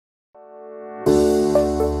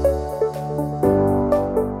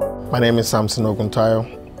My name is Samson Oguntayo.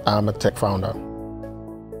 I'm a tech founder.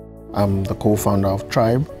 I'm the co-founder of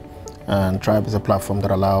Thribe, and Thribe is a platform that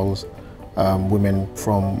allows women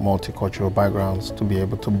from multicultural backgrounds to be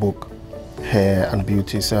able to book hair and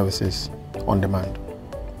beauty services on demand.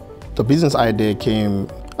 The business idea came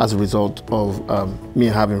as a result of me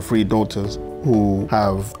having 3 daughters who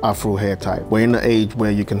have Afro hair type. We're in the age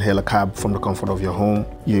where you can hail a cab from the comfort of your home,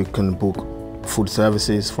 you can book food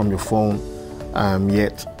services from your phone,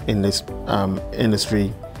 yet in this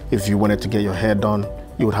industry, if you wanted to get your hair done,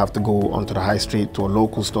 you would have to go onto the high street to a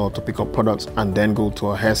local store to pick up products and then go to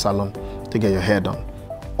a hair salon to get your hair done.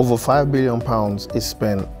 Over £5 billion is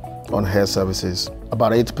spent on hair services.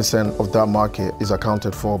 About 80% of that market is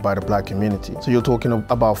accounted for by the black community. So you're talking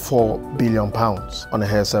about £4 billion on the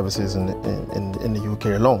hair services in the UK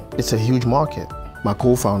alone. It's a huge market. My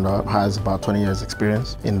co-founder has about 20 years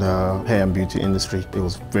experience in the hair and beauty industry. It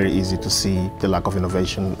was very easy to see the lack of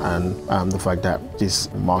innovation and the fact that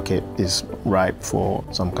this market is ripe for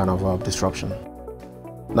some kind of disruption.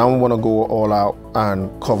 Now we want to go all out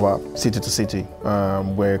and cover city to city.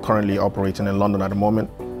 We're currently operating in London at the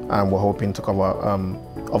moment, and we're hoping to cover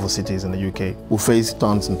other cities in the UK. We face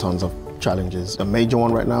tons and tons of challenges. The major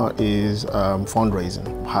one right now is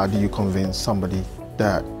fundraising. How do you convince somebody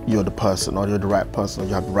that you're the person, or you're the right person, or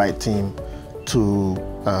you have the right team to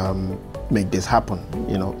make this happen?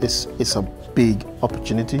 You know, it's a big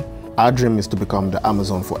opportunity. Our dream is to become the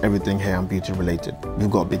Amazon for everything hair and beauty related. We've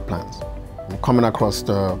got big plans. Coming across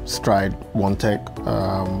the Stride One Tech,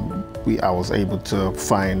 I was able to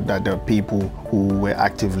find that there are people who were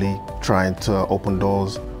actively trying to open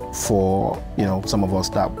doors for some of us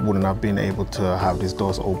that wouldn't have been able to have these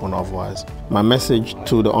doors open otherwise. My message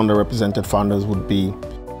to the underrepresented founders would be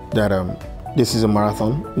that this is a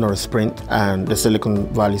marathon, not a sprint, and the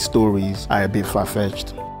Silicon Valley stories are a bit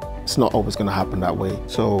far-fetched. It's not always going to happen that way.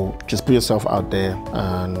 So just put yourself out there,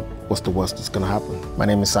 and what's the worst that's going to happen? My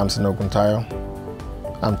name is Samson Oguntayo.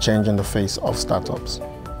 I'm changing the face of startups.